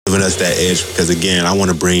giving us that edge, because again, I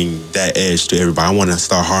want to bring that edge to everybody. I want to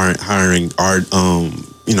start hiring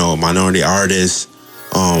minority artists,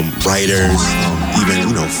 writers,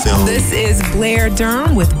 even, film. This is Blair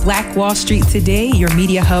Durham with Black Wall Street Today, your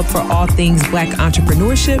media hub for all things Black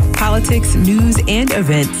entrepreneurship, politics, news, and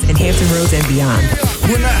events in Hampton Roads and beyond.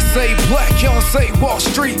 When I say black, y'all say Wall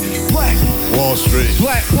Street. Black Wall Street.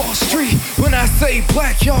 Black Wall Street. When I say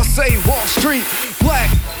black, y'all say Wall Street.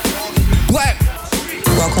 Black.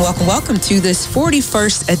 Welcome to this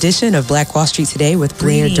 41st edition of Black Wall Street Today with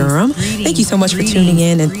Blair Durham. Thank you so much for tuning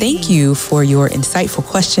in, and thank you for your insightful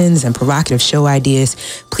questions and provocative show ideas.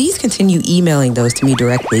 Please continue emailing those to me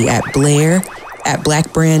directly at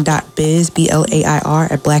blair@blackbrand.biz,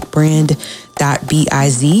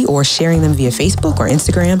 BLAIR@blackbrand.biz, or sharing them via Facebook or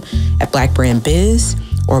Instagram at blackbrandbiz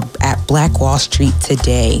or at Black Wall Street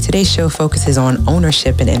Today. Today's show focuses on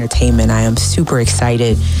ownership and entertainment. I am super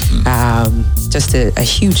excited. Just a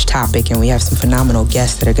huge topic, and we have some phenomenal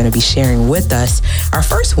guests that are going to be sharing with us. Our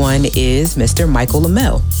first one is Mr. Michael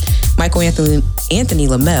Lamel. Michael Anthony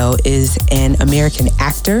Lamel is an American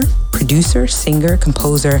actor, producer, singer,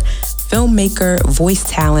 composer, filmmaker, voice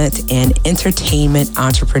talent, and entertainment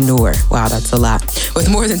entrepreneur. Wow, that's a lot. With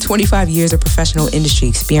more than 25 years of professional industry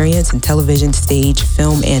experience in television, stage,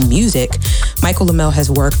 film, and music, Michael Lamel has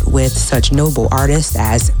worked with such notable artists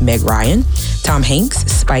as Meg Ryan, Tom Hanks,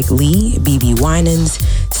 Spike Lee, BB Winans,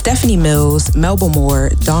 Stephanie Mills, Melba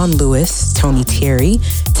Moore, Dawn Lewis, Tony Terry,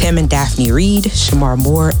 Tim and Daphne Reed, Shamar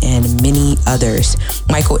Moore, and many others.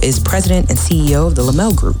 Michael is president and CEO of the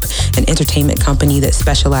Lamel Group, an entertainment company that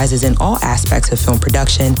specializes in all aspects of film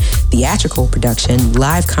production, theatrical production,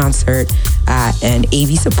 live concert, and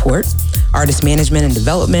AV support, artist management and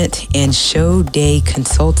development, and show day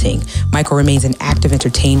consulting. Michael remains an active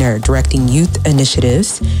entertainer, directing youth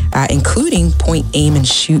initiatives, including Point, Aim, and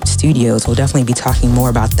Shoot Studios. We'll definitely be talking more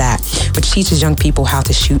about that, which teaches young people how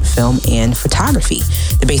to shoot film and photography.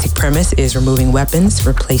 The basic premise is removing weapons,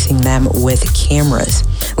 replacing them with cameras.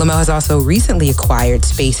 Lamel has also recently acquired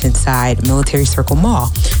space inside Military Circle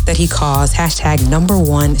Mall that he calls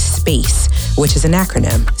 #1Space, which is an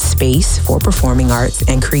acronym, Space for Performing Arts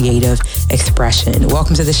and Creative Expression.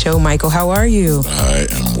 Welcome to the show, Michael. How are you? I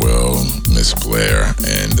am well, Miss Blair,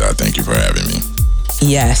 and thank you for having me.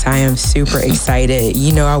 Yes, I am super excited.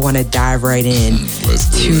 I want to dive right in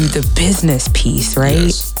to the business piece, right?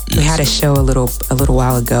 Yes. We had a show a little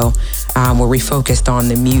while ago where we focused on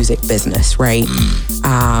the music business, right?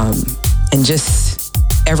 And just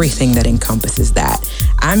everything that encompasses that.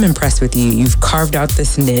 I'm impressed with you. You've carved out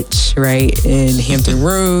this niche, right, in Hampton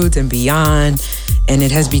Roads and beyond, and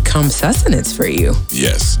it has become sustenance for you.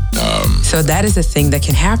 Yes. So that is a thing that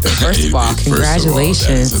can happen. First of all, congratulations.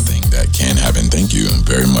 That is a thing that can happen. Thank you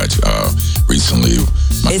very much. Recently,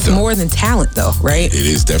 it's more than talent, though, right? It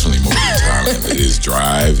is definitely more than talent. It is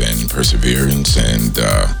drive and perseverance and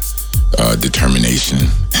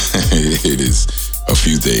determination. It is a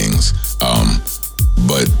few things.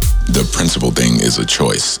 But the principal thing is a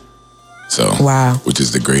choice. So, wow. Which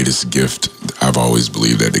is the greatest gift I've always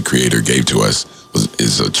believed that the Creator gave to us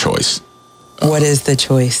is a choice. What is the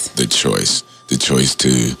choice? The choice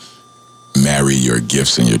to marry your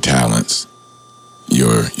gifts and your talents,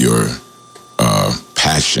 your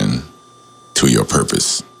passion to your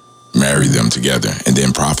purpose. Marry them together, and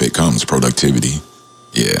then profit comes, productivity.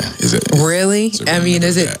 Yeah, really?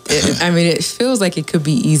 It feels like it could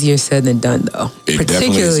be easier said than done, though.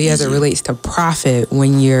 Particularly as it relates to profit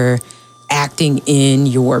when you're acting in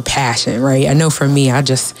your passion, right? I know for me, I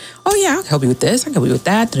can help you with this, I can help you with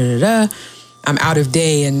that, I'm out of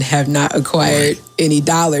day and have not acquired any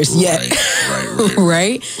dollars yet. Right.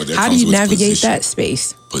 Right? Well, how do you navigate that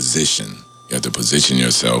space? Position. You have to position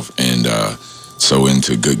yourself and sow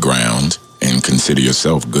into good ground and consider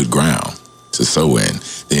yourself good ground to sow in.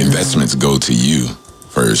 The investments go to you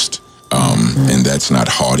first, and that's not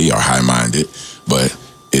haughty or high-minded, but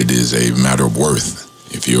it is a matter of worth.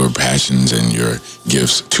 If your passions and your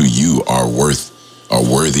gifts to you are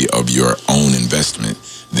worthy of your own investment,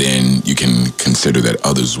 then you can consider that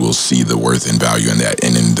others will see the worth and value in that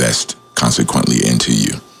and invest consequently into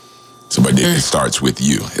you. So, but it starts with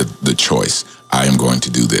you, the choice. I am going to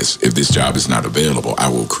do this. If this job is not available, I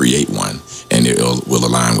will create one, and it will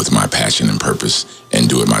align with my passion and purpose and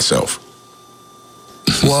do it myself.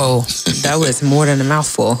 Whoa, that was more than a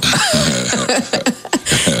mouthful.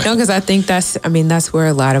 No, because I think that's where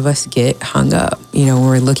a lot of us get hung up, when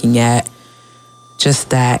we're looking at just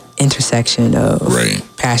that intersection of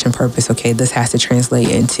passion, purpose. Okay, this has to translate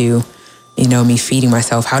into, me feeding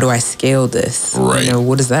myself. How do I scale this? Right.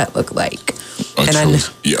 What does that look like? A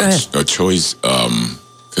choice,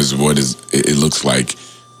 because it looks like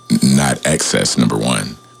not excess, number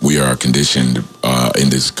one. We are conditioned in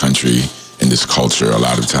this country, in this culture, a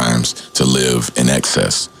lot of times to live in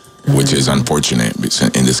excess, which is unfortunate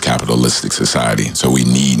in this capitalistic society. So we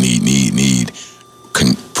need,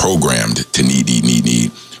 programmed to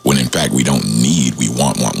need, when in fact we don't need, we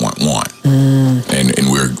want. And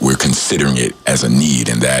we're considering it as a need,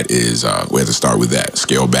 and that is, we have to start with that.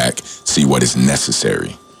 Scale back, see what is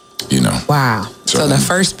necessary, you know. Wow. So the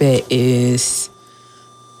first bit is,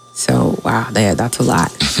 that's a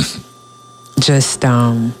lot. Just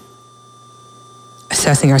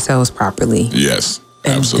assessing ourselves properly. Yes,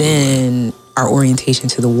 and absolutely. Then our orientation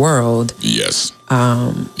to the world. Yes.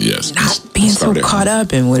 Yes. Not being so caught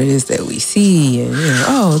up in what it is that we see and,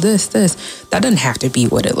 this. That doesn't have to be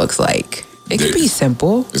what it looks like. It could be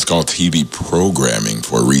simple. It's called TV programming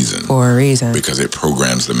for a reason. Because it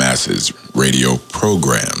programs the masses. Radio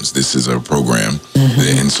programs. This is a program.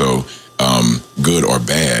 And so, good or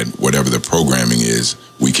bad, whatever the programming is,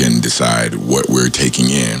 we can decide what we're taking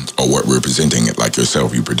in or what we're presenting. Like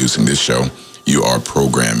yourself, you producing this show, you are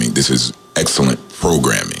programming. This is excellent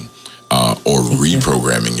programming, or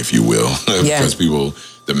reprogramming, if you will. Because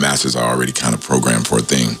the masses are already kind of programmed for a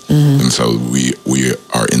thing. And so we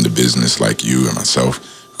are in the business, like you and myself,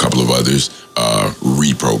 a couple of others,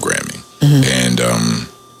 reprogramming.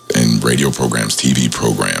 And radio programs, TV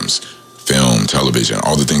programs, film, television,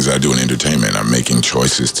 all the things that I do in entertainment, I'm making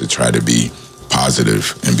choices to try to be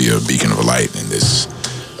positive and be a beacon of light in this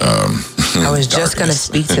I was just going to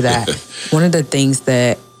speak to that. One of the things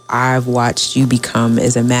that I've watched you become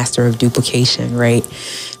is a master of duplication, right?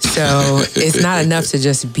 So it's not enough to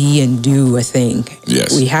just be and do a thing.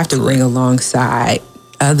 Yes, we have to bring alongside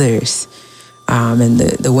others. And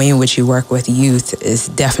the way in which you work with youth is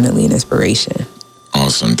definitely an inspiration.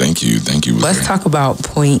 Awesome. Thank you. Let's talk about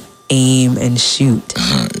point, aim, and shoot.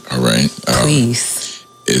 All right. Please.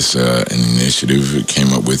 It's an initiative it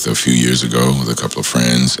came up with a few years ago with a couple of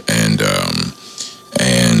friends, and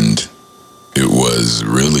it was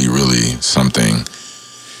really, really something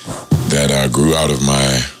that grew out of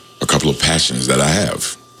a couple of passions that I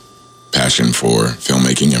have. Passion for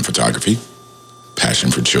filmmaking and photography,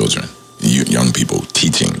 passion for children, young people,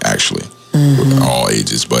 teaching actually, all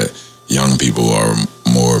ages, but young people are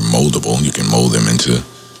more moldable. You can mold them into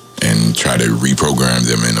and try to reprogram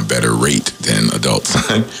them in a better rate than adults.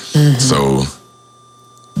 So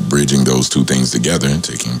bridging those two things together,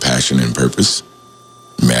 taking passion and purpose,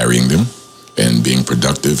 marrying them, and being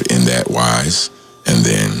productive in that wise, and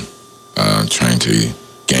then trying to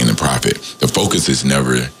gain the profit. The focus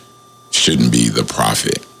shouldn't be the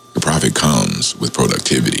profit. The profit comes with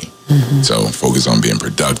productivity. So focus on being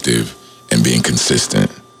productive and being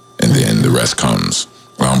consistent, and then the rest comes.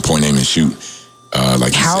 Point, aim, and shoot.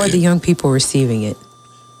 Like how are the young people receiving it?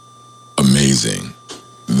 Amazing.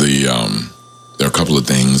 There are a couple of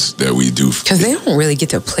things that we do. Because they don't really get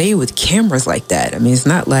to play with cameras like that. I mean, it's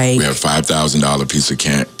not like... We have $5,000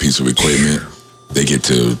 piece of equipment. They get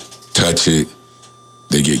to touch it.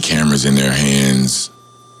 They get cameras in their hands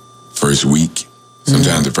first week,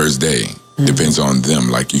 sometimes the first day. Depends on them.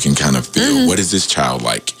 Like, you can kind of feel, what is this child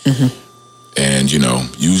like? And,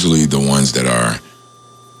 usually the ones that are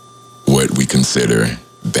what we consider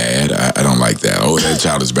bad, I don't like that. Oh, that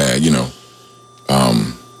child is bad,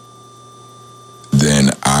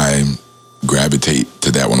 then I gravitate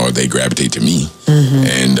to that one, or they gravitate to me.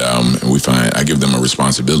 And we find I give them a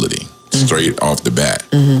responsibility straight off the bat.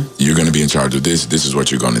 You're going to be in charge of this. This is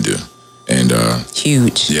what you're going to do. And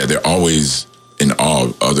huge. Yeah, they're always in awe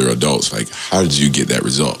of other adults. Like, how did you get that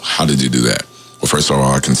result? How did you do that? Well, first of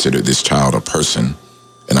all, I considered this child a person,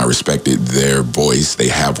 and I respected their voice. They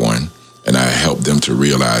have one. And I helped them to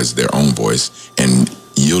realize their own voice, and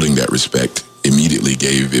yielding that respect immediately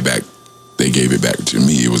gave it back. They gave it back to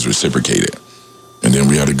me. It was reciprocated. And then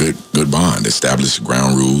we had a good bond, established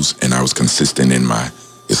ground rules, and I was consistent in my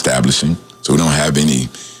establishing. So we don't have any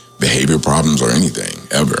behavior problems or anything,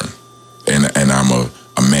 ever. And I'm a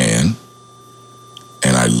man,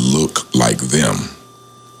 and I look like them.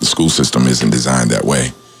 The school system isn't designed that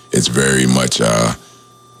way. It's very much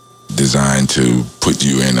designed to put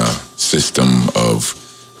you in a system of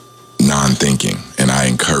non-thinking. And I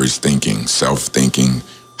encourage thinking, self-thinking,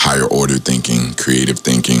 higher order thinking, creative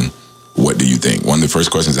thinking. What do you think? One of the first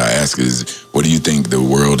questions I ask is, what do you think, the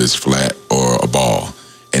world is flat or a ball?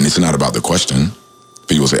 And it's not about the question.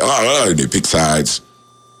 People say, they pick sides.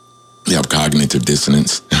 You have cognitive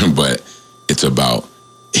dissonance. But it's about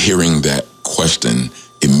hearing that question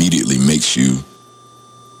immediately makes you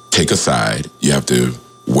take a side. You have to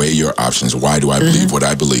weigh your options. Why do I believe what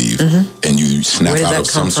I believe? And you snap out of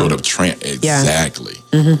some sort of trance. Exactly.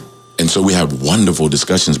 And so we have wonderful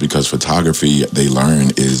discussions because photography, they learn,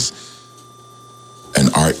 is an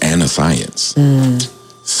art and a science.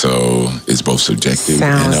 So it's both subjective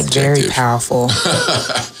and objective. Sounds very powerful.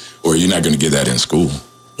 Or you're not going to get that in school.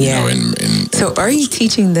 Yeah. You know, so are you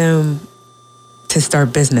teaching them to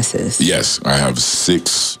start businesses? Yes. I have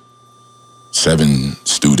 6, 7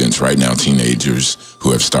 students right now, teenagers,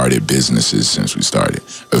 who have started businesses since we started.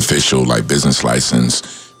 Official, like business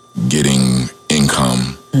license, getting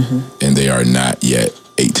income, and they are not yet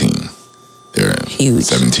 18. They're huge.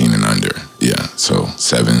 17 and under. Yeah, so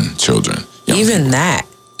 7 children. Even people. That,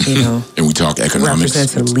 you know. And we talk economics.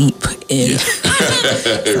 Represents a leap in.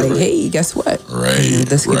 Like, hey, guess what? Right. You know,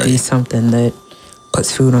 this could be something that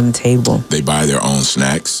puts food on the table. They buy their own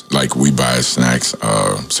snacks. Like we buy snacks.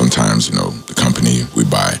 Sometimes, you know, the company, we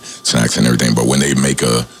buy snacks and everything. But when they make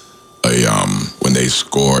when they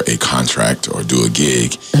score a contract or do a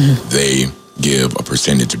gig, they give a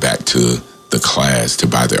percentage back to the class to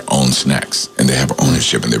buy their own snacks. And they have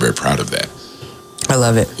ownership, and they're very proud of that. I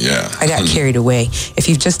love it. Yeah. I got carried away. If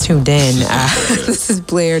you've just tuned in, this is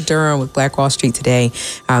Blair Durham with Black Wall Street Today.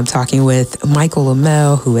 I'm talking with Michael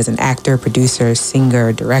Lamel, who is an actor, producer,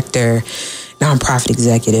 singer, director, nonprofit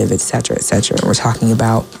executive, et cetera, et cetera. And we're talking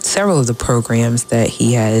about several of the programs that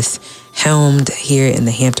he has helmed here in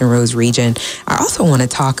the Hampton Roads region. I also want to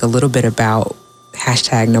talk a little bit about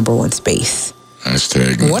 #1Space.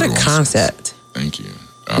 What a concept. Thank you.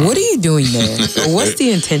 What are you doing there? What's the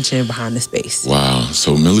intention behind the space? Wow.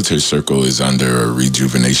 So Military Circle is under a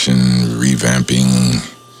rejuvenation, revamping,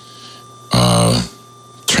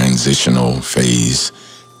 transitional phase.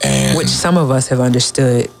 And which some of us have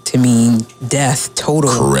understood to mean death, total.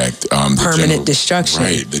 Correct. Permanent destruction.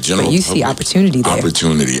 Right. The general but you see opportunity there.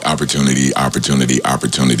 Opportunity.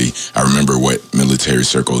 I remember what Military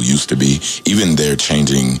Circle used to be. Even they're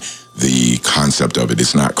changing the concept of it.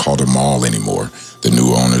 It's not called a mall anymore. The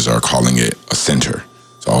new owners are calling it a center.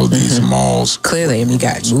 So all of these malls. Clearly, I mean, you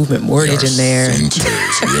got Movement Mortgage in there. Centers,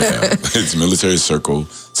 yeah. It's Military Circle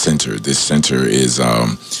Center. This center is,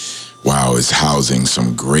 it's housing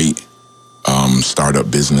some great startup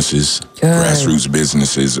businesses, grassroots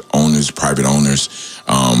businesses, owners, private owners,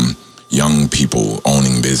 young people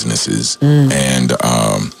owning businesses. And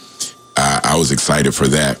I was excited for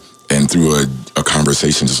that. And through a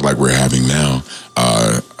conversation just like we're having now,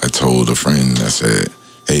 I told a friend, I said,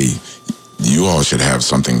 hey, you all should have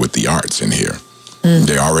something with the arts in here.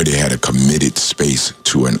 They already had a committed space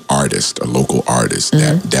to an artist, a local artist,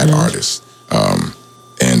 that artist. And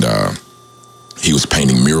he was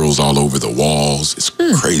painting murals all over the walls. It's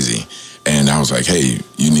crazy. And I was like, hey,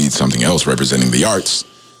 you need something else representing the arts.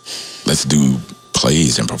 Let's do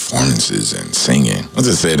plays and performances and singing. I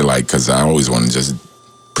just said it because I always want to just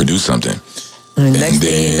produce something. And next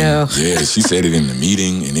thing you know. Yeah, she said it in the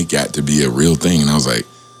meeting, and it got to be a real thing. And I was like,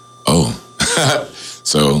 oh.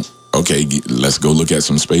 So, okay, let's go look at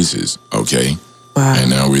some spaces. Okay. Wow. And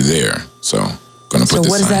now we're there. So, going to put this. So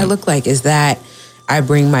what does that look like? Is that I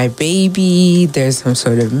bring my baby, there's some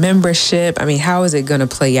sort of membership? I mean, how is it going to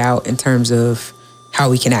play out in terms of how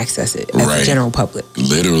we can access it as the general public?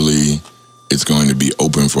 Literally, it's going to be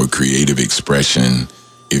open for creative expression.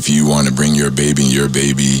 If you want to bring your baby and your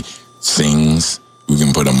baby sings, we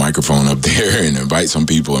can put a microphone up there and invite some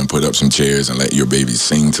people and put up some chairs and let your baby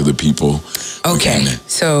sing to the people. Okay,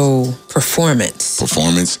 so performance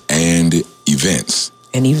and events.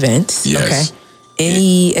 Yes. Okay.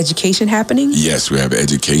 Any education happening? Yes, we have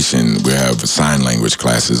education. We have sign language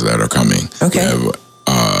classes that are coming. Okay. We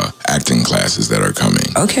have acting classes that are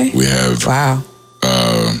coming. Okay. We have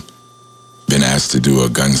been asked to do a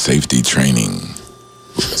gun safety training.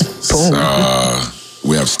 Boom.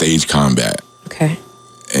 We have stage combat. Okay.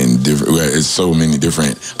 And it's so many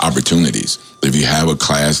different opportunities. If you have a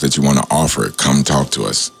class that you want to offer, come talk to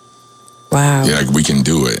us. Wow. Yeah, we can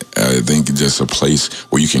do it. I think just a place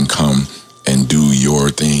where you can come and do your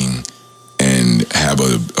thing and have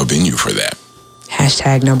a venue for that.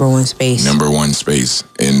 #1Space. #1Space.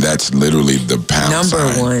 And that's literally the pound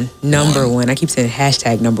sign. Number one. I keep saying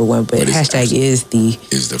 #1, but hashtag is the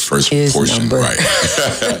first portion, number. Right?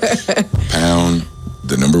 Pound,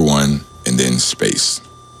 the #1, and then space.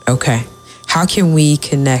 Okay. How can we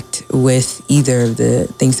connect with either of the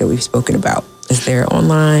things that we've spoken about? Is there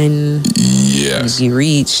online? Yes. Be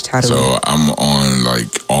reached? I'm on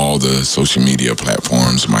all the social media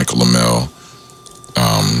platforms, Michael Lamel.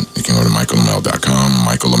 You can go to michaellamel.com,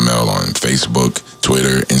 Michael Lamel on Facebook,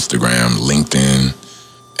 Twitter, Instagram, LinkedIn,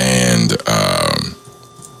 and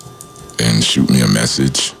shoot me a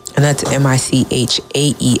message. And that's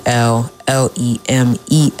MICHAELLEMELLE.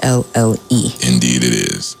 Indeed it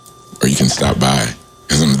is. Or you can stop by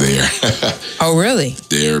because I'm there. Oh, really?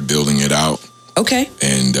 They're building it out. Okay.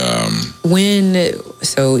 And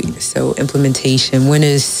so implementation, when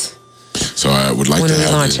is... So I would like to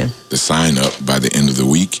have the sign up by the end of the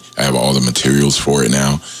week. I have all the materials for it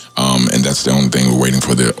now. And that's the only thing we're waiting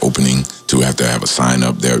for the opening to have a sign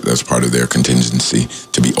up there. That's part of their contingency.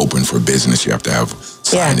 To be open for business, you have to have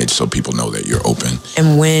signage so people know that you're open.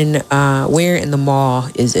 And where in the mall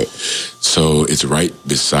is it? So it's right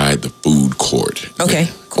beside the food court. Okay,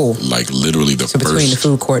 cool. Like literally the first. Between the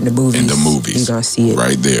food court and the movies. And the movies. You're going to see it.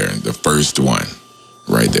 Right there. The first one.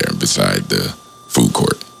 Right there beside the food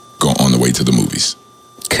court. Go on the way to the movies.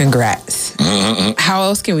 Congrats. Mm-hmm. How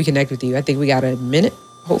else can we connect with you? I think we got a minute.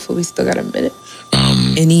 Hopefully we still got a minute.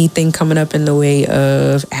 Anything coming up in the way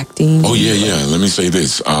of acting? Oh, yeah. Let me say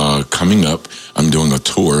this. Coming up, I'm doing a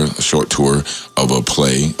short tour of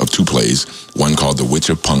two plays. One called The Witch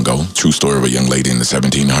of Pungo, true story of a young lady in the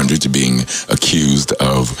 1700s being accused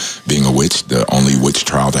of being a witch, the only witch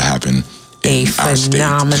trial to happen a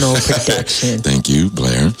phenomenal production. Thank you,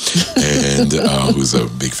 Blair. And who's a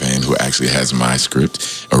big fan, who actually has my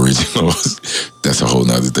script, originals. That's a whole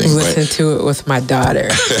nother thing. Listen to it with my daughter.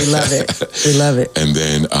 We love it. We love it. And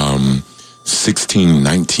then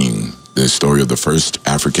 1619, the story of the first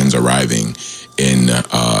Africans arriving in...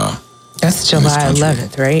 That's July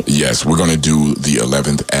 11th, right? Yes, we're going to do the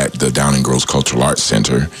 11th at the Down and Gross Cultural Arts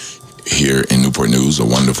Center here in Newport News, a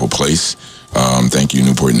wonderful place. Thank you,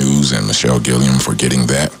 Newport News and Michelle Gilliam, for getting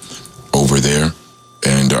that over there.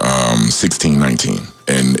 And 1619.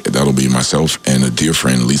 And that'll be myself and a dear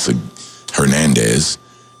friend, Lisa Hernandez.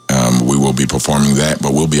 We will be performing that,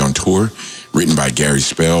 but we'll be on tour, written by Gary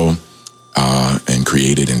Spell and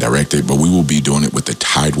created and directed. But we will be doing it with the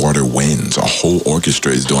Tidewater Winds. A whole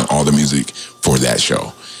orchestra is doing all the music for that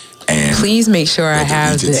show. And please make sure I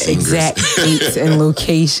have the exact dates and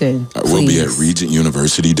location. We'll be at Regent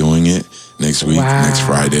University doing it next week, next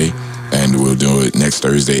Friday, and we'll do it next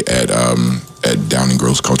Thursday at Down and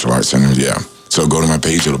Gross Cultural Arts Center. Yeah. So go to my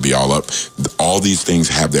page; it'll be all up. All these things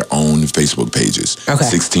have their own Facebook pages. Okay.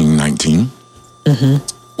 1619,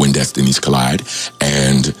 When Destinies Collide,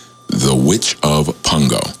 and The Witch of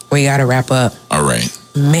Pungo. We got to wrap up. All right.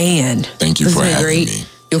 Man. Thank you for having me.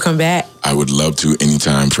 You'll come back? I would love to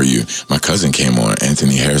anytime for you. My cousin came on,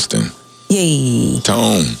 Anthony Hairston. Yay.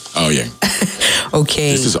 Tone. Oh, yeah.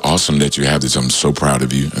 Okay. This is awesome that you have this. I'm so proud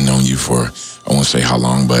of you. I've known you for, I won't say how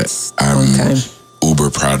long, but I'm uber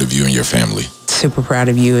proud of you and your family. Super proud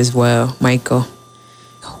of you as well, Michael.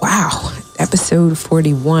 Wow. Episode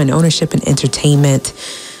 41, Ownership and Entertainment.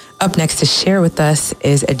 Up next to share with us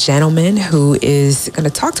is a gentleman who is going to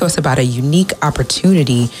talk to us about a unique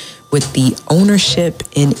opportunity with the ownership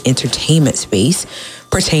in entertainment space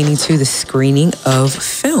pertaining to the screening of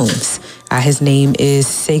films. His name is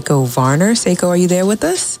Seiko Varner. Seiko, are you there with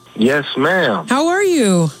us? Yes, ma'am. How are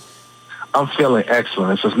you? I'm feeling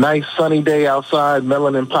excellent. It's a nice sunny day outside,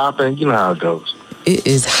 melanin popping. You know how it goes. It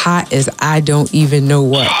is hot as I don't even know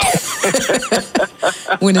what.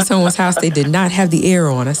 Went to someone's house, they did not have the air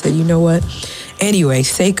on. I said, you know what? Anyway,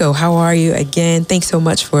 Seiko, how are you? Again, thanks so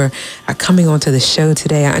much for coming onto the show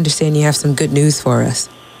today. I understand you have some good news for us.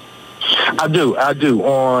 I do.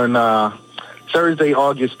 On Thursday,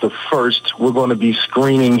 August the 1st, we're going to be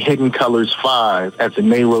screening Hidden Colors 5 at the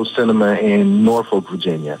Nero Cinema in Norfolk,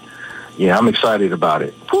 Virginia. Yeah, I'm excited about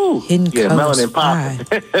it. Whew. Hidden Colors melanin popping.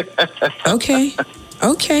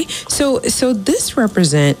 Okay. So this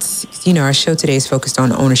represents, our show today is focused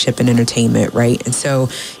on ownership and entertainment, right? And so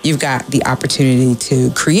you've got the opportunity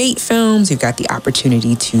to create films, you've got the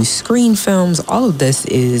opportunity to screen films. All of this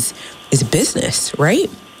is business, right?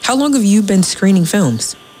 How long have you been screening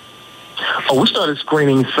films? Oh, we started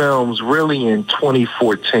screening films really in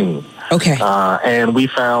 2014. Okay. And we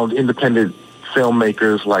found independent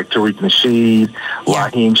filmmakers like Tariq Nasheed,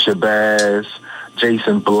 Raheem Shabazz,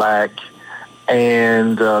 Jason Black,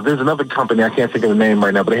 and there's another company, I can't think of the name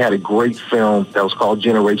right now, but they had a great film that was called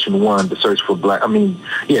Generation One, The Search for Black,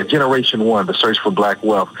 Generation One, The Search for Black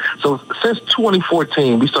Wealth. So since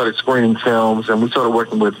 2014, we started screening films, and we started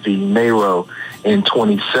working with the Nero in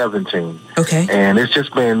 2017. Okay. And it's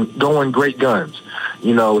just been going great guns.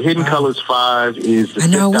 Hidden Colors 5 is the... I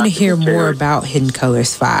know, I want to hear more about Hidden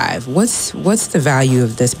Colors 5. What's the value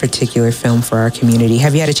of this particular film for our community?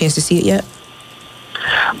 Have you had a chance to see it yet?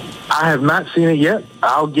 I have not seen it yet.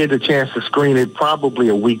 I'll get a chance to screen it probably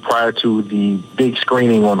a week prior to the big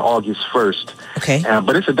screening on August 1st. Okay.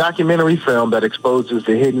 But it's a documentary film that exposes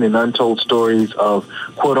the hidden and untold stories of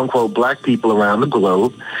quote-unquote black people around the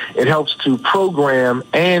globe. It helps to program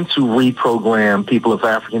and to reprogram people of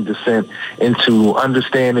African descent into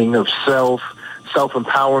understanding of self,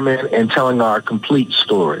 self-empowerment and telling our complete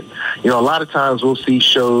story. You know, a lot of times we'll see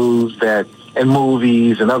shows that and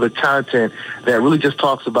movies and other content that really just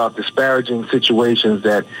talks about disparaging situations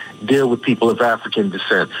that deal with people of African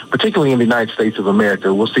descent, particularly in the United States of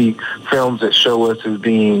America. We'll see films that show us as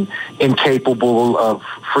being incapable of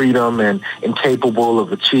freedom and incapable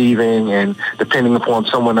of achieving and depending upon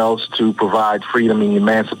someone else to provide freedom and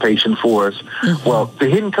emancipation for us. Mm-hmm. Well, the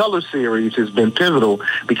Hidden Color series has been pivotal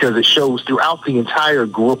because it shows throughout the entire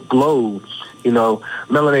globe, you know,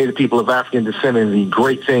 melanated people of African descent and the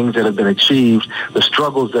great things that have been achieved, the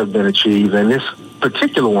struggles that have been achieved. And this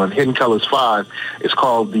particular one, Hidden Colors 5, is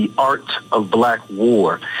called The Art of Black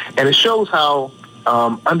War. And it shows how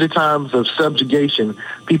under times of subjugation,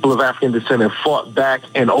 people of African descent have fought back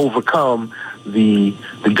and overcome the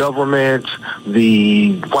government,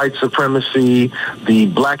 the white supremacy, the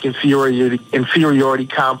black inferiority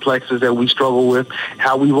complexes that we struggle with,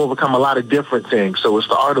 how we've overcome a lot of different things. So it's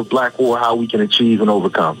the art of black war, how we can achieve and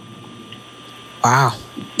overcome. Wow.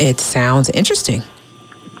 It sounds interesting.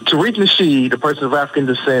 Tariq Nasheed, a person of African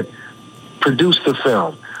descent, produced the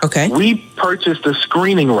film. Okay. We purchased the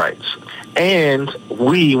screening rights. And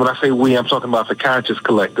when I say we, I'm talking about the Conscious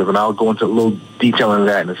Collective, and I'll go into a little detail into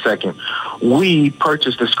that in a second. We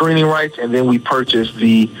purchased the screening rights, and then we purchased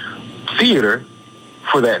the theater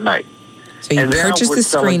for that night. So you purchased the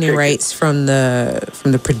screening rights from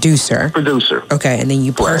the producer. Producer. Okay, and then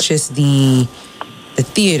you purchased the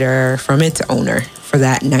theater from its owner for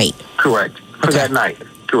that night. Correct. For that night.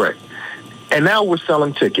 Correct. And now we're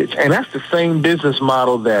selling tickets, and that's the same business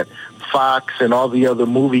model that Fox and all the other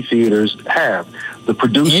movie theaters have. The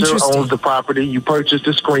producer owns the property. You purchase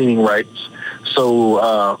the screening rights.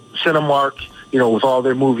 So Cinemark, you know, with all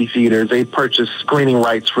their movie theaters, they purchase screening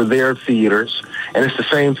rights for their theaters. And it's the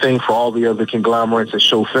same thing for all the other conglomerates that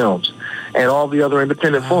show films and all the other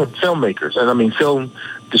independent filmmakers, and I mean film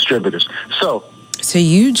distributors. So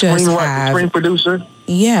you just have... screen producer?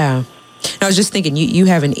 Yeah. I was just thinking, you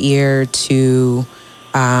have an ear to...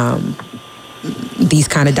 these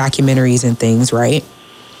kind of documentaries and things, right?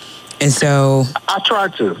 And so... I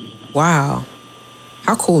tried to. Wow.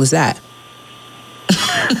 How cool is that?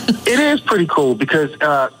 It is pretty cool because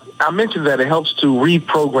I mentioned that it helps to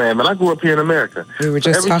reprogram. And I grew up here in America. We were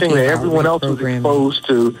just everything that everyone else was exposed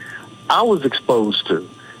to, I was exposed to.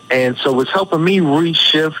 And so it's helping me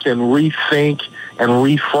reshift and rethink and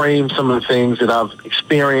reframe some of the things that I've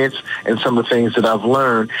experienced and some of the things that I've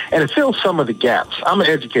learned. And it fills some of the gaps. I'm an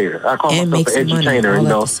educator. I call myself an edutainer. All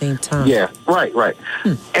at the same time. Yeah, right.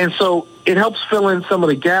 And so it helps fill in some of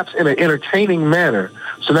the gaps in an entertaining manner.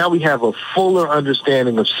 So now we have a fuller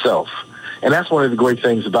understanding of self. And that's one of the great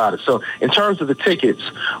things about it. So in terms of the tickets,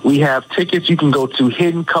 we have tickets. You can go to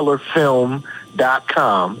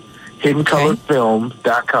hiddencolorfilm.com.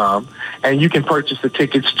 hiddencolorfilm.com, and you can purchase the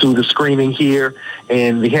tickets to the screening here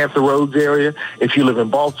in the Hampton Roads area. If you live in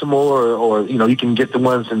Baltimore, or you know, you can get the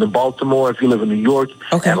ones in the Baltimore. If you live in New York,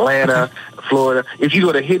 Atlanta, Florida. If you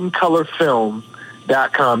go to hiddencolorfilm.com,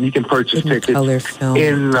 you can purchase tickets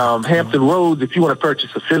in Hampton Roads. If you want to purchase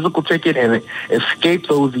a physical ticket and escape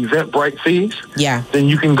those Eventbrite fees, then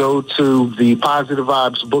you can go to the Positive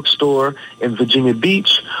Vibes bookstore in Virginia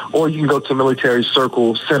Beach, or you can go to Military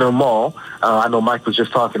Circle Center Mall. I know Mike was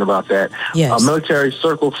just talking about that. Yes. Military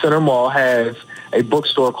Circle Center Mall has a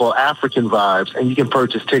bookstore called African Vibes, and you can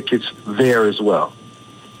purchase tickets there as well.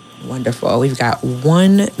 Wonderful. We've got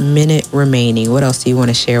 1 minute remaining. What else do you want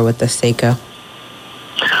to share with us, Seiko?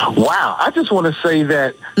 Wow. I just want to say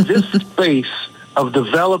that this space of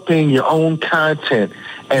developing your own content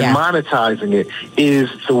and monetizing it is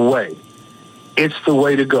the way. It's the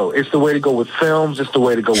way to go. It's the way to go with films. It's the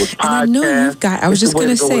way to go with podcasts. And I know you've got, I was just going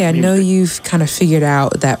to say, I know you've kind of figured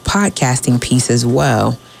out that podcasting piece as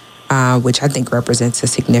well, which I think represents a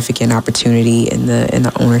significant opportunity in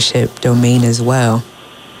the ownership domain as well.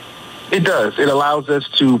 It does. It allows us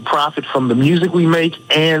to profit from the music we make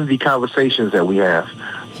and the conversations that we have.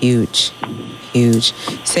 Huge.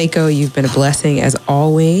 Seiko, you've been a blessing as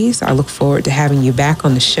always. I look forward to having you back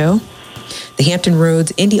on the show. The Hampton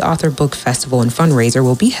Roads Indie Author Book Festival and Fundraiser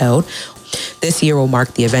will be held. This year will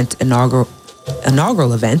mark the event's inaugural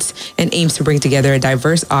events and aims to bring together a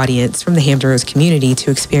diverse audience from the Hampton Roads community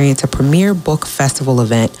to experience a premier book festival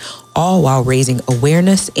event, all while raising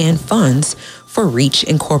awareness and funds for Reach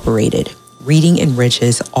Incorporated. Reading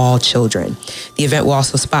enriches all children. The event will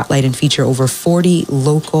also spotlight and feature over 40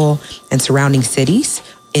 local and surrounding cities,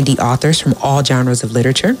 indie authors from all genres of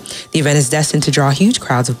literature. The event is destined to draw huge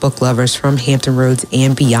crowds of book lovers from Hampton Roads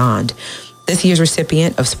and beyond. This year's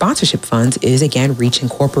recipient of sponsorship funds is, again, Reach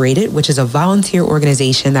Incorporated, which is a volunteer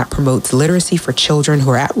organization that promotes literacy for children who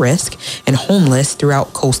are at risk and homeless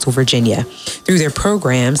throughout coastal Virginia. Through their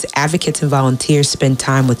programs, advocates and volunteers spend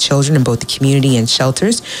time with children in both the community and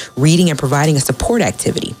shelters, reading and providing a support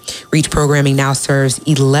activity. Reach programming now serves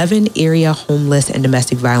 11 area homeless and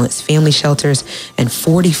domestic violence family shelters and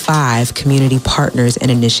 45 community partners and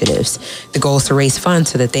initiatives. The goal is to raise funds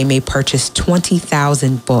so that they may purchase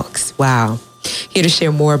 20,000 books. Wow. Here to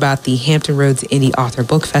share more about the Hampton Roads Indie Author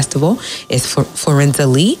Book Festival is Florenza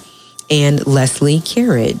Lee and Leslie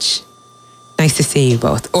Carriage. Nice to see you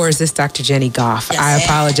both. Or is this Dr. Jenny Goff? Yes. I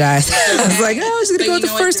apologize. I was like, I was going to go with the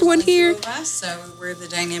first one here. So we're the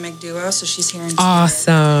dynamic duo, so she's here in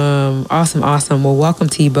Awesome. Well, welcome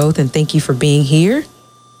to you both, and thank you for being here.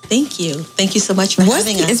 Thank you. Thank you so much for having us.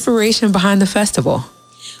 What's the inspiration behind the festival?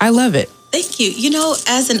 I love it. Thank you. You know,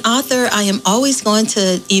 as an author, I am always going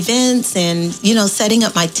to events and, setting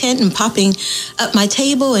up my tent and popping up my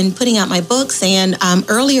table and putting out my books. And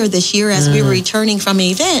earlier this year, as we were returning from an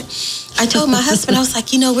event, I told my husband, I was like,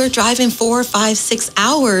 we're driving 4, 5, 6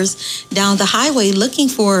 hours down the highway looking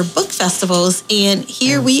for book festivals. And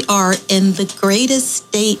here we are in the greatest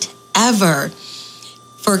state ever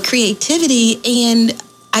for creativity. And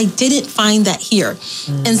I didn't find that here.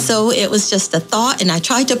 And so it was just a thought, and I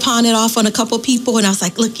tried to pawn it off on a couple people, and I was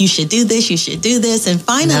like, look, you should do this, you should do this. And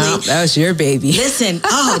finally... No, that was your baby. Listen,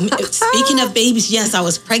 speaking of babies, yes, I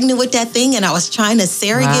was pregnant with that thing, and I was trying to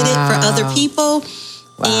surrogate it for other people.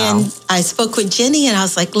 Wow. And I spoke with Jenny, and I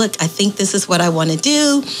was like, look, I think this is what I want to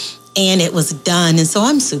do. And it was done. And so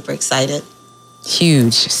I'm super excited.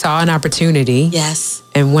 Huge. Saw an opportunity. Yes.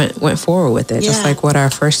 And went forward with it, just like what our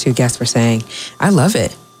first two guests were saying. I love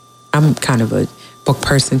it. I'm kind of a book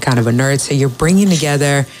person, kind of a nerd. So you're bringing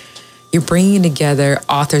together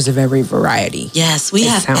authors of every variety. Yes, we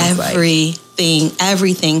have everything.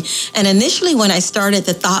 And initially when I started,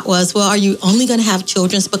 the thought was, well, are you only going to have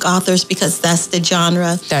children's book authors because that's the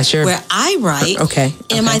genre where I write? Okay.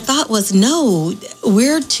 And my thought was, no,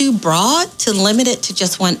 we're too broad to limit it to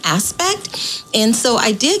just one aspect. And so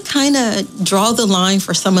I did kind of draw the line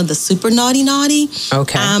for some of the super naughty.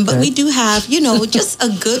 Okay. But we do have, just a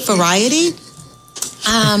good variety.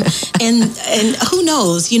 And who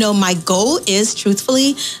knows, my goal is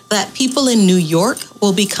truthfully that people in New York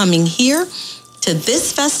will be coming here to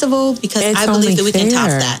this festival because I believe that we can top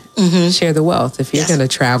that. Mm-hmm. Share the wealth. If you're going to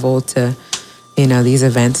travel to, these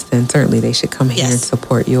events, then certainly they should come here and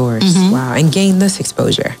support yours. Mm-hmm. Wow. And gain this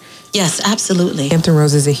exposure. Yes, absolutely. Hampton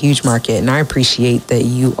Roads is a huge market, and I appreciate that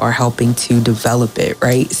you are helping to develop it,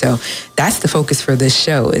 right? So that's the focus for this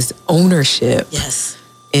show is ownership. Yes.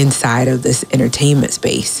 Inside of this entertainment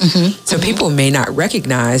space. Mm-hmm. So people may not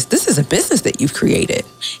recognize this is a business that you've created.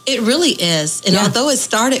 It really is. And although it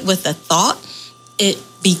started with a thought, it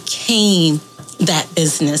became that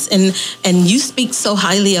business. And you speak so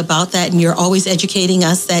highly about that, and you're always educating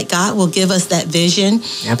us that God will give us that vision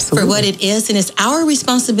for what it is. And it's our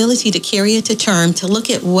responsibility to carry it to term, to look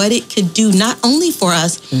at what it could do, not only for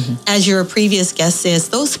us, as your previous guest says,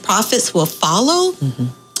 those profits will follow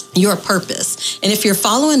your purpose. And if you're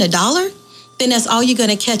following $1, then that's all you're going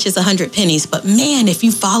to catch is 100 pennies. But man, if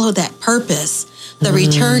you follow that purpose, the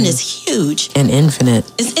return is huge. And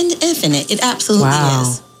infinite. It's infinite. It absolutely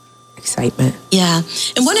is. Excitement. Yeah.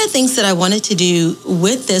 And one of the things that I wanted to do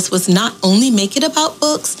with this was not only make it about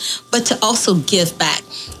books, but to also give back.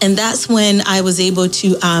 And that's when I was able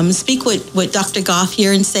to speak with Dr. Goff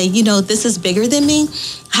here and say, this is bigger than me.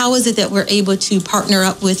 How is it that we're able to partner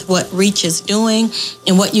up with what Reach is doing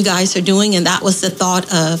and what you guys are doing? And that was the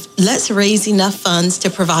thought of let's raise enough funds to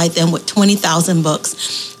provide them with 20,000 books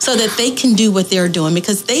so that they can do what they're doing,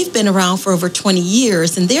 because they've been around for over 20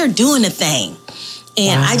 years and they're doing a thing.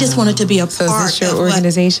 And I just wanted to be a part of is this your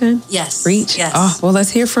organization? Yes. Reach? Yes. Oh, well, let's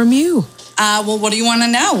hear from you. Well, what do you want to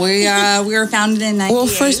know? We were founded in 1998. Well,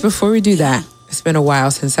 first, before we do that, it's been a while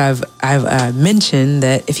since I've mentioned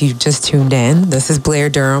that if you just tuned in, this is Blair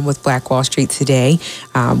Durham with Black Wall Street Today.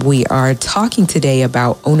 We are talking today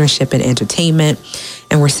about ownership and entertainment,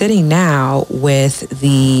 and we're sitting now with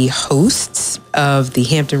the hosts of the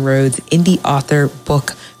Hampton Roads Indie Author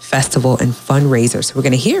Book Festival and fundraiser. So we're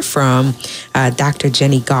going to hear from Dr.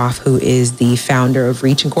 Jenny Goff, who is the founder of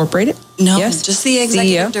Reach Incorporated. No, just the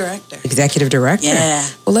executive director. Executive director. Yeah.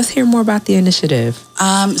 Well, let's hear more about the initiative.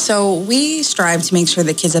 So we strive to make sure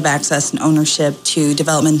that kids have access and ownership to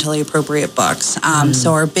developmentally appropriate books.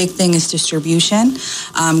 So our big thing is distribution,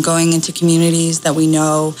 going into communities that we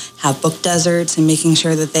know have book deserts and making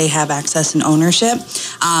sure that they have access and ownership.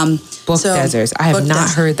 Book deserts. I have not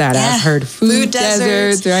heard that. Yeah. I've heard food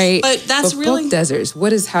deserts, right? But that's really book deserts.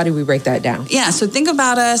 How do we break that down? Yeah, so think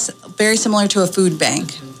about us very similar to a food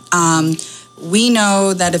bank. We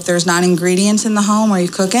know that if there's not ingredients in the home, are you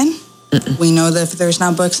cooking? We know that if there's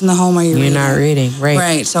not books in the home, you're not reading, right?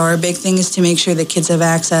 Right. So our big thing is to make sure that kids have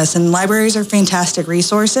access. And libraries are fantastic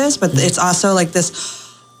resources, but it's also like this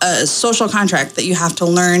social contract that you have to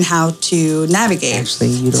learn how to navigate.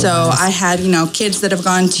 So I had, kids that have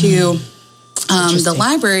gone to the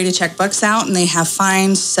library to check books out, and they have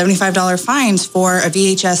fines, $75 fines for a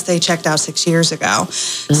VHS they checked out 6 years ago.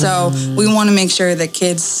 So we want to make sure that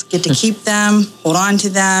kids get to keep them, hold on to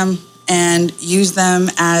them, and use them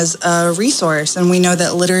as a resource. And we know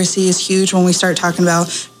that literacy is huge when we start talking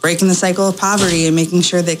about breaking the cycle of poverty and making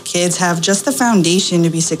sure that kids have just the foundation to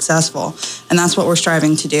be successful. And that's what we're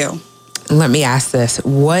striving to do. Let me ask this.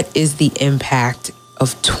 What is the impact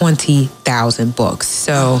of 20,000 books?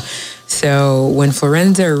 So when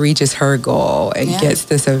Florenza reaches her goal and gets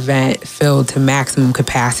this event filled to maximum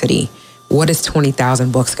capacity, what is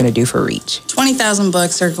 20,000 books going to do for Reach? 20,000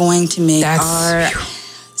 books are going to make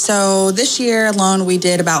So this year alone, we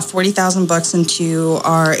did about 40,000 books into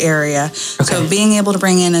our area. Okay. So being able to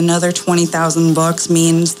bring in another 20,000 books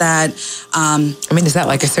means that... is that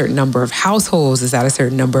like a certain number of households? Is that a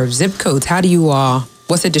certain number of zip codes? How do you all...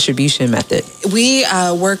 What's the distribution method? We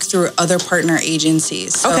work through other partner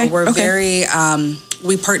agencies. So we're very...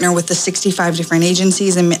 we partner with the 65 different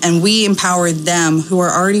agencies, and we empower them who are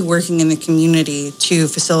already working in the community to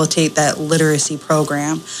facilitate that literacy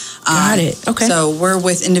program. Got it. Okay. So we're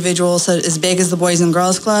with individuals as big as the Boys and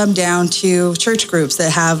Girls Club down to church groups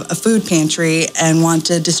that have a food pantry and want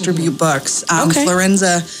to distribute books.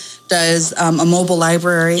 Florenza does a mobile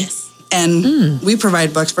library. Yes. And we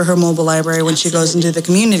provide books for her mobile library when she goes into the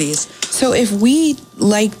communities. So if we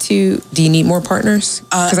like to, do you need more partners?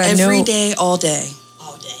 Every day, all day.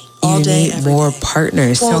 You need more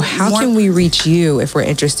partners. Well, so how can we reach you if we're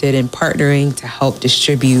interested in partnering to help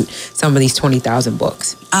distribute some of these 20,000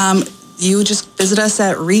 books? You just visit us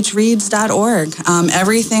at reachreads.org.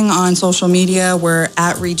 Everything on social media, we're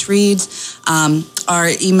at reachreads. Our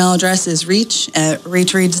email address is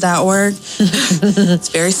reach@reachreads.org. It's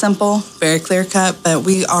very simple, very clear cut, but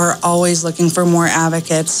we are always looking for more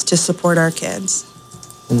advocates to support our kids.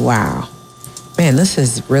 Wow. Man, this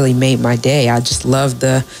has really made my day. I just love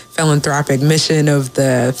the philanthropic mission of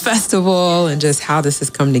the festival and just how this has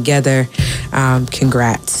come together.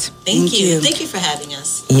 Congrats. Thank you. Thank you for having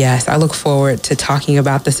us. Yes, I look forward to talking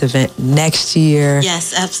about this event next year.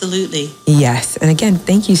 Yes, absolutely. Yes. And again,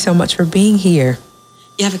 thank you so much for being here.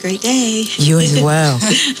 You have a great day. You as well.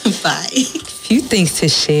 Bye. Few things to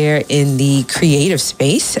share in the creative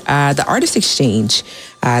space. The Artist Exchange,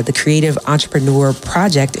 the Creative Entrepreneur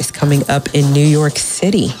Project, is coming up in New York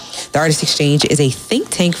City. The Artist Exchange is a think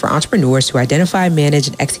tank for entrepreneurs who identify, manage,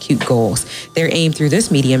 and execute goals. Their aim through this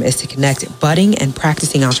medium is to connect budding and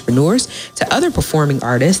practicing entrepreneurs to other performing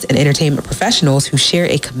artists and entertainment professionals who share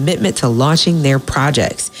a commitment to launching their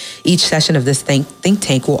projects. Each session of this think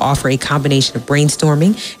tank will offer a combination of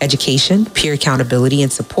brainstorming, education, peer accountability,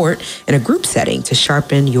 and support in a group setting to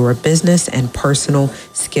sharpen your business and personal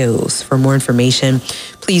skills. For more information,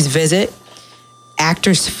 please visit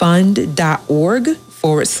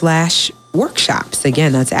actorsfund.org/workshops.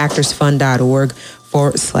 Again, that's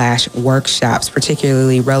actorsfund.org/workshops,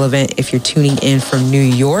 particularly relevant if you're tuning in from New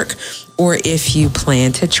York or if you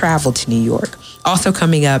plan to travel to New York. Also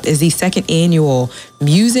coming up is the second annual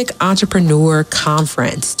Music Entrepreneur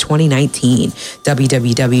Conference 2019,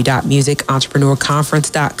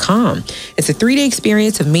 www.musicentrepreneurconference.com. It's a 3-day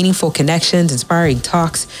experience of meaningful connections, inspiring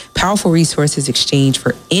talks, powerful resources exchanged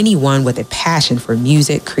for anyone with a passion for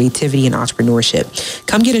music, creativity, and entrepreneurship.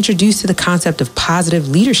 Come get introduced to the concept of positive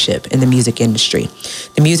leadership in the music industry.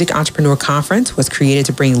 The Music Entrepreneur Conference was created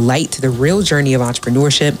to bring light to the real journey of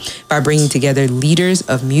entrepreneurship by bringing together leaders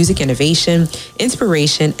of music innovation,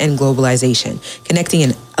 inspiration, and globalization, connecting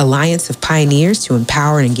an alliance of pioneers to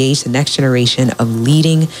empower and engage the next generation of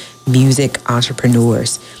leading music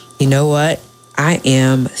entrepreneurs. You know what? I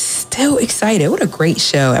am still excited. What a great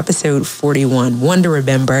show. Episode 41, One to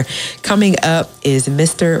Remember. Coming up is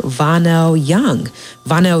Mr. Vonell Young.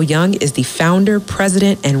 Vonell Young is the founder,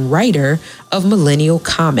 president, and writer of Millennial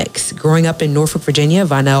Comics. Growing up in Norfolk, Virginia,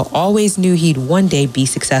 Vonell always knew he'd one day be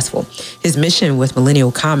successful. His mission with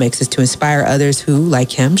Millennial Comics is to inspire others who,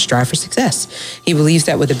 like him, strive for success. He believes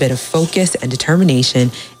that with a bit of focus and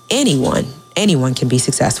determination, anyone can be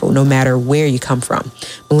successful, no matter where you come from.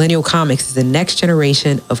 Millennial Comics is the next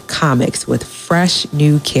generation of comics with fresh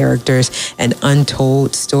new characters and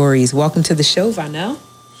untold stories. Welcome to the show, Vonell.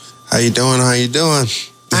 How you doing?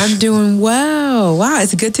 I'm doing well. Wow,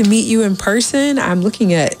 it's good to meet you in person. I'm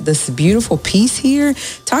looking at this beautiful piece here.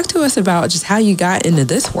 Talk to us about just how you got into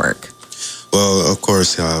this work. Well, of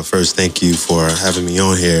course, first, thank you for having me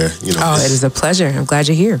on here. It is a pleasure. I'm glad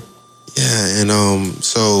you're here. Yeah, and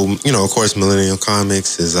so, of course, Millennial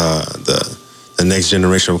Comics is the next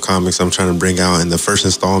generation of comics I'm trying to bring out, and the first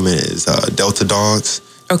installment is Delta Dogs.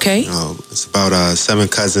 Okay. It's about 7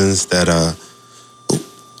 cousins that...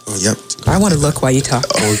 yep. I want to look while you talk.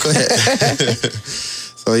 Oh, go ahead.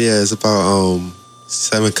 So, yeah, it's about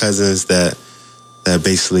 7 cousins that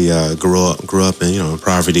basically grew up in,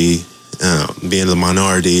 poverty, being the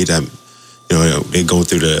minority that, they go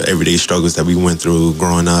through the everyday struggles that we went through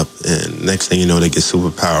growing up. And next thing you know, they get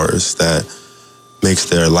superpowers that makes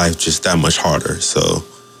their life just that much harder. So,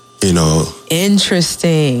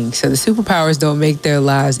 Interesting. So the superpowers don't make their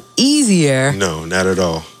lives easier. No, not at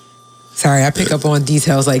all. Sorry, I pick up on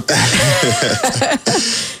details like that.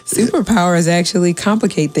 Superpowers actually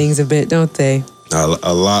complicate things a bit, don't they?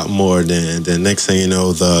 A lot more than next thing you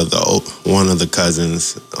know, the one of the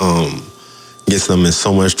cousins gets them in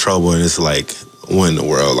so much trouble, and it's like, what in the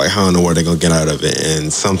world? Like, how in the world are they gonna get out of it?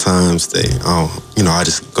 And sometimes they, I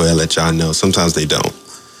just go ahead and let y'all know. Sometimes they don't.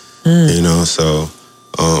 So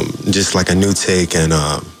just like a new take, and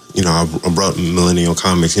I brought Millennial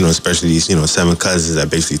Comics, especially these, 7 cousins that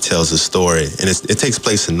basically tells a story, and it takes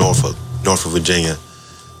place in Norfolk, Virginia.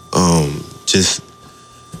 Just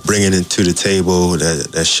bringing it to the table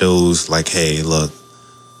that shows like, hey, look,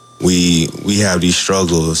 we have these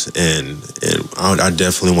struggles, and I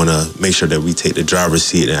definitely want to make sure that we take the driver's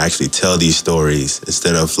seat and actually tell these stories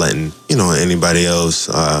instead of letting anybody else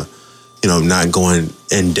not going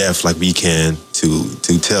in depth like we can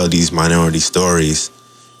to tell these minority stories.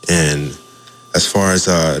 And as far as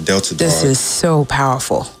Delta Dogs, this is so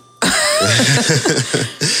powerful.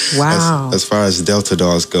 Wow. As far as Delta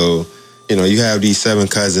Dogs go, you have these 7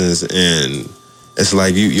 cousins, and it's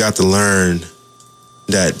like you have to learn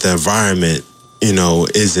that the environment,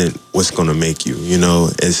 isn't what's going to make you.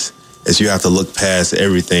 It's you have to look past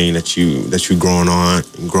everything that you growing up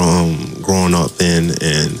in,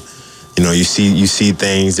 and you see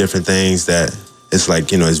things, different things that it's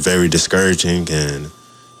like it's very discouraging, and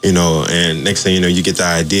and next thing you get the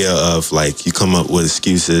idea of like you come up with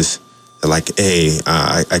excuses like, hey,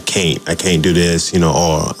 I can't do this,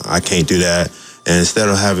 or I can't do that, and instead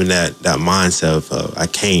of having that mindset of I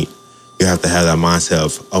can't, you have to have that mindset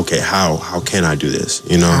of, okay, how can I do this?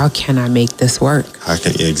 How can I make this work? How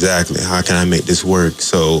can I make this work?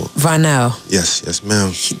 So Vonnell. Yes, ma'am.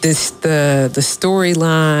 The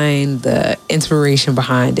storyline, the inspiration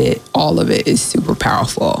behind it, all of it is super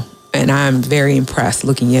powerful. And I'm very impressed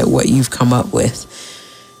looking at what you've come up with.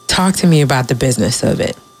 Talk to me about the business of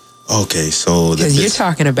it. Okay, so because you're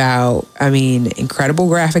talking about, incredible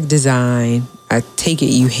graphic design. I take it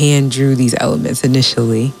you hand drew these elements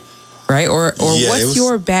initially, right? Or what's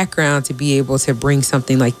your background to be able to bring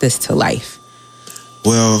something like this to life?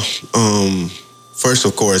 Well, first,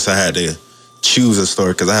 of course, I had to choose a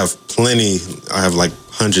story because I have like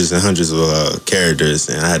hundreds and hundreds of characters,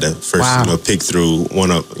 and I had to first, pick through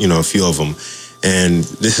a few of them. And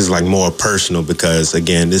this is like more personal because,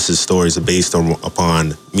 again, this is stories based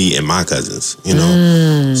upon me and my cousins,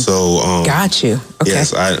 So, got you. Okay.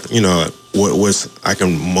 Yes, what I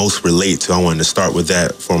can most relate to, I wanted to start with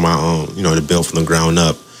that for my own, to build from the ground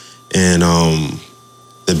up. And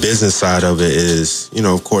the business side of it is,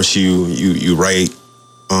 of course, you write,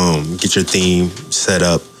 get your theme set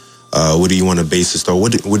up. What do you want to base the story?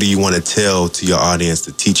 What do you want to tell to your audience,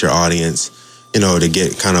 to teach your audience? To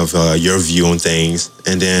get kind of your view on things,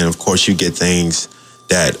 and then of course you get things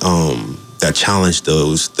that challenge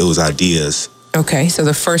those ideas. Okay, so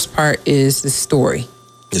the first part is the story.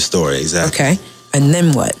 The story, exactly. Okay, and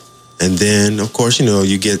then what? And then of course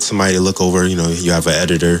you get somebody to look over. You have an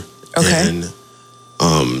editor. Okay. And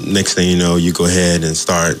next thing you know, you go ahead and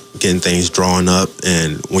start getting things drawn up.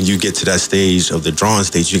 And when you get to that stage of the drawing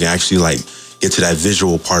stage, you can actually like get to that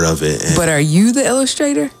visual part of it. But are you the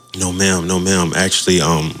illustrator? No, ma'am. Actually,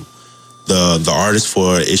 the artist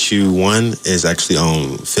for issue 1 is actually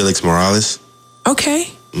Felix Morales.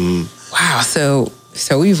 Okay. Wow. So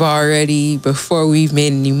we've already, before we've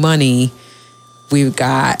made any money, we've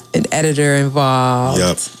got an editor involved.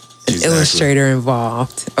 Yep. An illustrator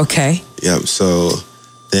involved. Okay. Yep. So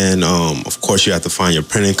then, of course, you have to find your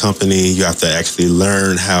printing company. You have to actually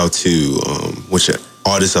learn how to, which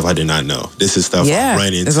all this stuff I did not know. This is stuff I'm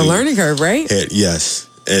running into. There's a learning curve, right? Yes.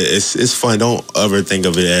 It's fun. Don't ever think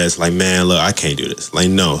of it as like, man, look, I can't do this. Like,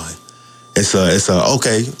 no. It's a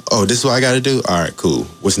okay. Oh, this is what I got to do? All right, cool.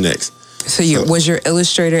 What's next? So was your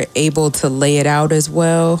illustrator able to lay it out as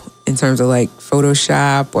well in terms of like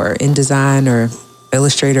Photoshop or InDesign or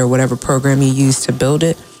Illustrator or whatever program you use to build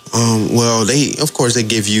it? Well, they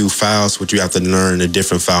give you files, which you have to learn the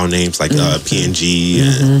different file names like PNG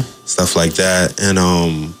and stuff like that. And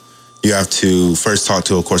you have to first talk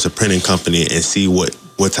to, of course, a printing company and see what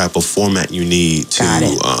type of format you need to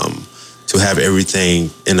have everything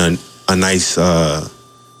in a nice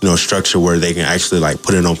structure where they can actually like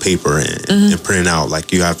put it on paper and print it out.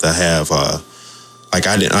 Like you have to have like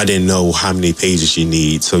I didn't know how many pages you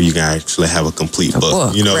need, so you can actually have a complete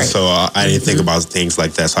book. Right. So I didn't think about things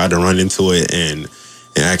like that. So I had to run into it and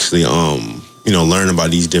actually learn about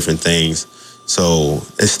these different things. So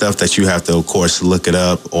it's stuff that you have to, of course, look it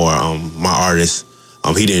up. Or my artist,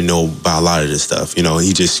 he didn't know about a lot of this stuff.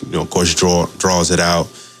 He just of course draws it out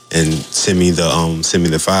and send me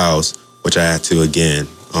the files, which I had to again.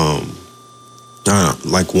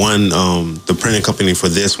 The printing company for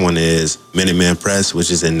this one is Minuteman Press, which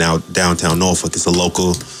is in downtown Norfolk. It's a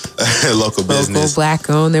local business. Local, Black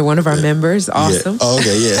owned. They're one of our members. Awesome. Yeah. Oh,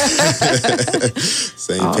 okay, yeah.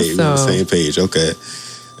 Same page. Okay.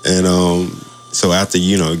 And so after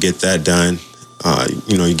get that done,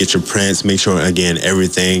 you get your prints. Make sure again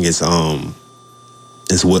everything is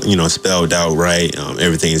spelled out right.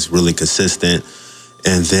 Everything is really consistent,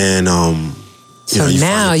 and then So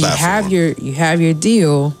now you have your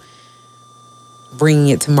deal, bringing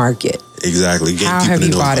it to market. Exactly. How have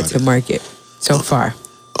you brought it to market so far?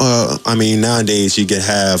 Nowadays you can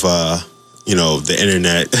have the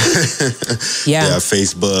internet,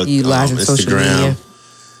 Facebook, Instagram,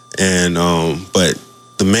 and but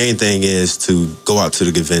the main thing is to go out to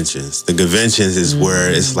the conventions. The conventions is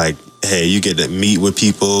where it's like, hey, you get to meet with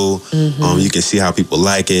people. You can see how people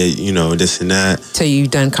like it, this and that. So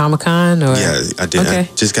you've done Comic-Con? Or? Yeah, I did. Okay. I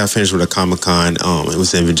just got finished with a Comic-Con. It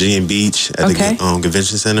was in Virginia Beach at the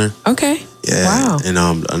convention center. Okay. Yeah. Wow. And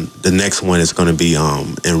the next one is going to be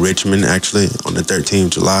in Richmond, actually, on the 13th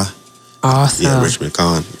of July. Awesome. Yeah, Richmond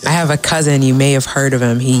Con. Yeah. I have a cousin, you may have heard of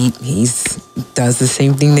him. He does the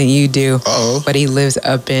same thing that you do. Uh-oh. But he lives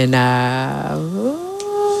up in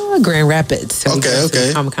Grand Rapids. So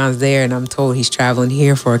okay. Comic-Con's there, and I'm told he's traveling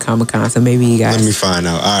here for a Comic-Con. So maybe you guys. Let me find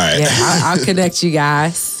out. All right. Yeah, I'll connect you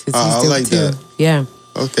guys. I like that. Yeah.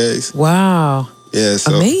 Okay. Wow. Yeah.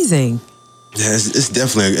 So, amazing. Yeah, it's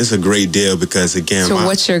definitely a great deal because again. So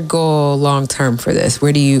what's your goal long term for this?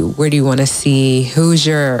 Where do you want to see? Who's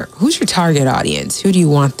your target audience? Who do you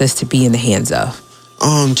want this to be in the hands of?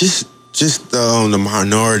 Just the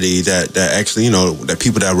minority that actually that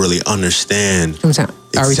people that really understand.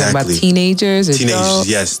 Are we talking about teenagers? Teenagers,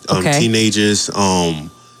 yes. Okay. Teenagers. Going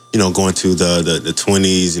to the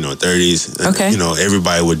 20s, 30s. Okay.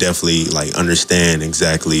 Everybody would definitely like understand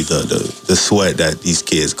exactly the sweat that these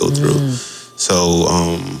kids go through. So,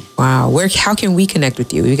 wow. How can we connect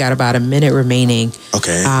with you? We got about a minute remaining.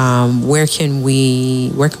 Okay. Where can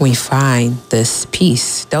we find this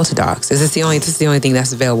piece, Delta Dogs? This is the only thing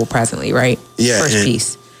that's available presently, right? Yeah. First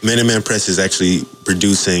piece. Minuteman Press is actually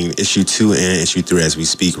producing issue 2 and issue 3 as we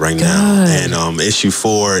speak right now. And issue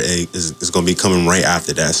 4 is going to be coming right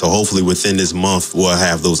after that. So hopefully within this month, we'll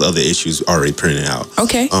have those other issues already printed out.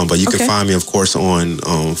 Okay. But you can find me, of course, on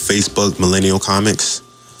Facebook, Millennial Comics.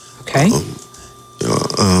 Okay.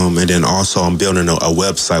 And then also I'm building a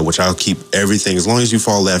website, which I'll keep everything. As long as you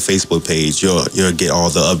follow that Facebook page, you'll get all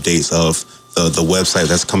the updates of the website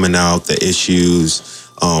that's coming out, the issues,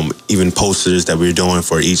 even posters that we're doing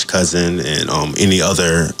for each cousin, and any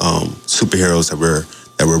other superheroes that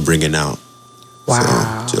we're bringing out.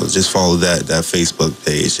 Wow. So just follow that Facebook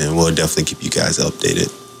page, and we'll definitely keep you guys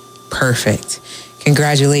updated. Perfect.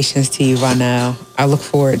 Congratulations to you, Vonnell. I look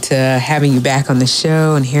forward to having you back on the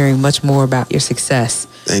show and hearing much more about your success.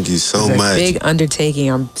 Thank you so much. It's a big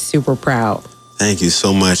undertaking. I'm super proud. Thank you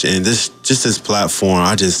so much. And this platform,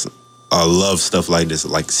 I love stuff like this.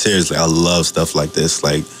 Like, seriously, I love stuff like this.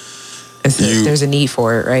 Like, there's a need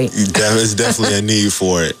for it, right? There's definitely a need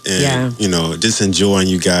for it. And, just enjoying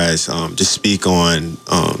you guys, just speak on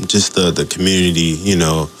just the community,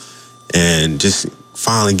 and just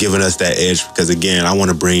finally giving us that edge. Because, again, I want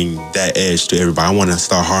to bring that edge to everybody. I want to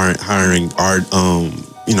start hiring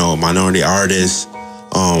minority artists,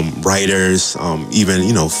 writers, even,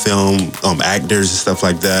 film actors and stuff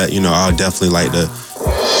like that. I'll definitely like to.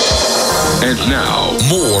 And now,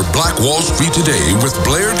 more Black Wall Street Today with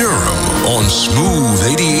Blair Durham on Smooth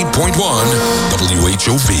 88.1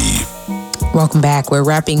 WHOV. Welcome back. We're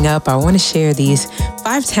wrapping up. I want to share these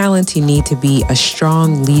 5 talents you need to be a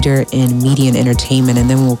strong leader in media and entertainment, and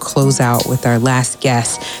then we'll close out with our last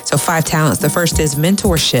guest. So 5 talents. The first is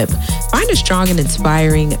mentorship. Find a strong and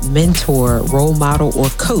inspiring mentor, role model, or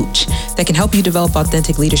coach that can help you develop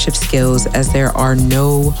authentic leadership skills, as there are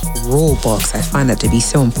no rule books. I find that to be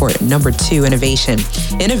so important. Number 2, innovation.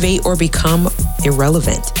 Innovate or become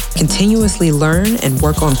irrelevant. Continuously learn and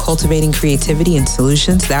work on cultivating creativity and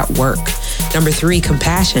solutions that work. Number 3,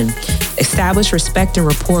 compassion. Establish respect and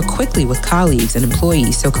rapport quickly with colleagues and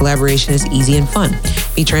employees so collaboration is easy and fun.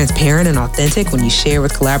 Be transparent and authentic when you share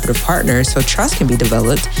with collaborative partners so trust can be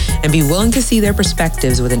developed, and be willing to see their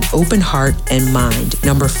perspectives with an open heart and mind.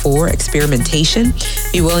 Number 4, experimentation.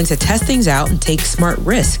 Be willing to test things out and take smart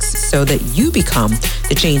risks so that you become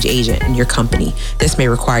the change agent in your company. This may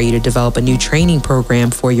require you to develop a new training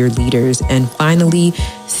program for your leaders. And finally,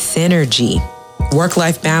 synergy.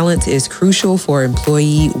 Work-life balance is crucial for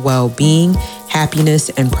employee well-being, happiness,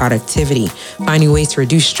 and productivity. Finding ways to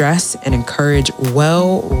reduce stress and encourage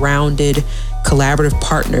well-rounded collaborative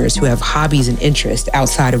partners who have hobbies and interests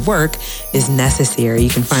outside of work is necessary. You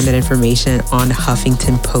can find that information on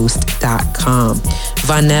HuffingtonPost.com.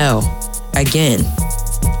 Vanell, again,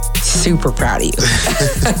 super proud of you.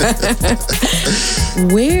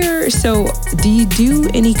 So do you do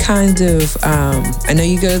any kinds of, I know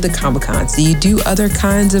you go to the Comic-Cons, do you do other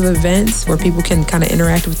kinds of events where people can kind of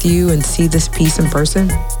interact with you and see this piece in person?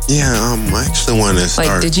 Yeah, I actually want to start.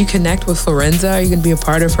 Like, did you connect with Florenza? Are you going to be a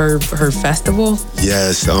part of her festival?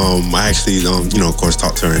 Yes, I actually, of course,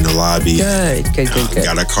 talked to her in the lobby. Good.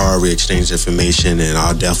 Got a card, we exchanged information, and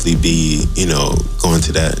I'll definitely be, going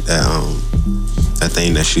to that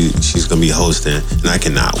thing that she's gonna be hosting, and I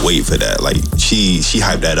cannot wait for that. Like she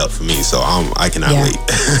hyped that up for me, so I cannot wait.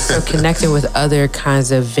 So connecting with other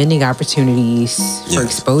kinds of vending opportunities for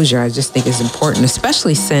exposure, I just think is important,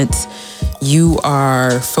 especially since you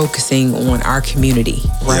are focusing on our community,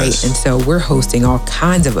 right? Yes. And so we're hosting all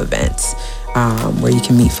kinds of events where you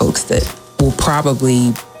can meet folks that will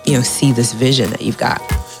probably see this vision that you've got.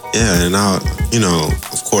 Yeah, and of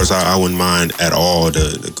course, I wouldn't mind at all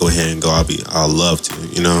to go ahead and go. I'll love to,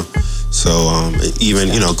 So even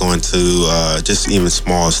going to just even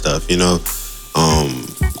small stuff, and I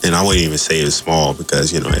wouldn't even say it's small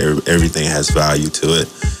because everything has value to it,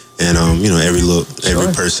 and every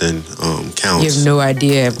person counts. You have no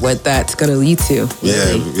idea what that's gonna lead to.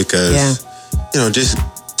 Really. Yeah, because just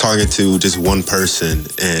talking to just one person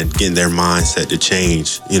and getting their mindset to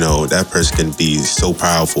change, that person can be so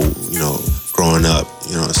powerful, growing up,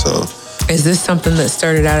 so. Is this something that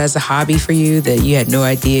started out as a hobby for you that you had no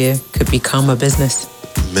idea could become a business?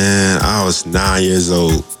 Man, I was 9 years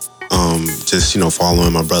old, just,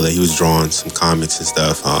 following my brother. He was drawing some comics and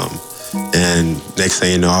stuff. And next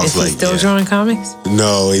thing you know, I was like, still drawing comics?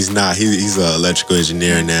 No, he's not. He's an electrical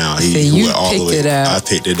engineer now. He went all the way. I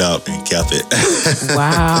picked it up and kept it.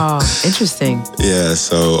 Wow, interesting. Yeah,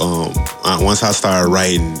 so once I started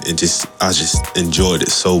writing, I just enjoyed it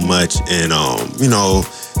so much. And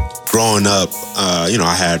growing up, I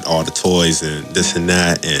had all the toys and this and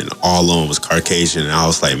that, and all of them was Caucasian. And I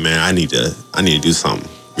was like, man, I need to do something.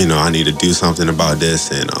 I need to do something about this.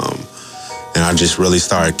 And I just really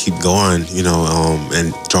started keep going,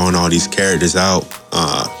 and drawing all these characters out,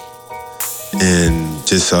 and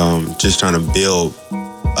just trying to build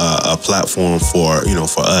a platform for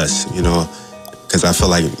us, because I feel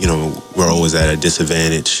like we're always at a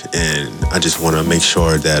disadvantage, and I just want to make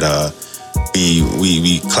sure that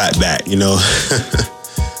we clap back, Yeah.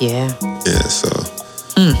 Yeah. So.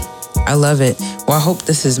 I love it. Well, I hope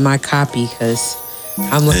this is my copy because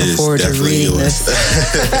I'm looking forward to reading this.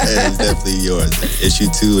 It's definitely yours. Issue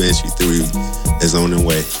 2, issue 3 is on the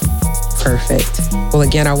way. Perfect. Well,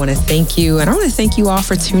 again, I want to thank you, and I want to thank you all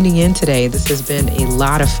for tuning in today. This has been a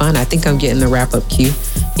lot of fun. I think I'm getting the wrap-up cue.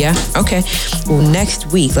 Yeah? Okay. Well, next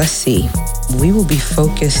week, let's see. We will be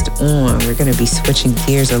focused on, we're going to be switching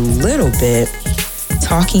gears a little bit,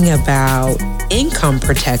 talking about income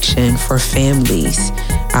protection for families.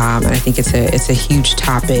 And I think it's a huge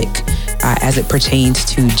topic as it pertains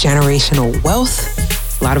to generational wealth.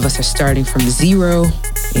 A lot of us are starting from zero.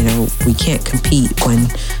 We can't compete when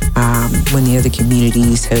the other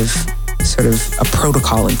communities have sort of a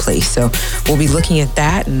protocol in place. So we'll be looking at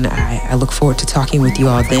that, and I look forward to talking with you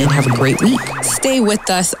all then. Have a great week. Stay with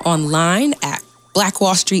us online at Black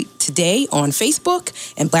Wall Street Today on Facebook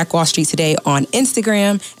and Black Wall Street Today on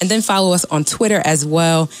Instagram, and then follow us on Twitter as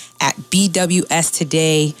well at BWS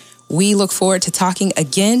Today. We look forward to talking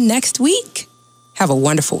again next week. Have a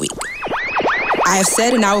wonderful week. I have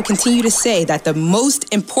said and I will continue to say that the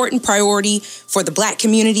most important priority for the Black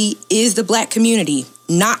community is the Black community,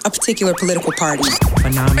 not a particular political party.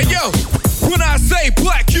 Phenomenal. Hey, yo, when I say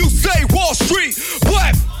black, you say Wall Street. Black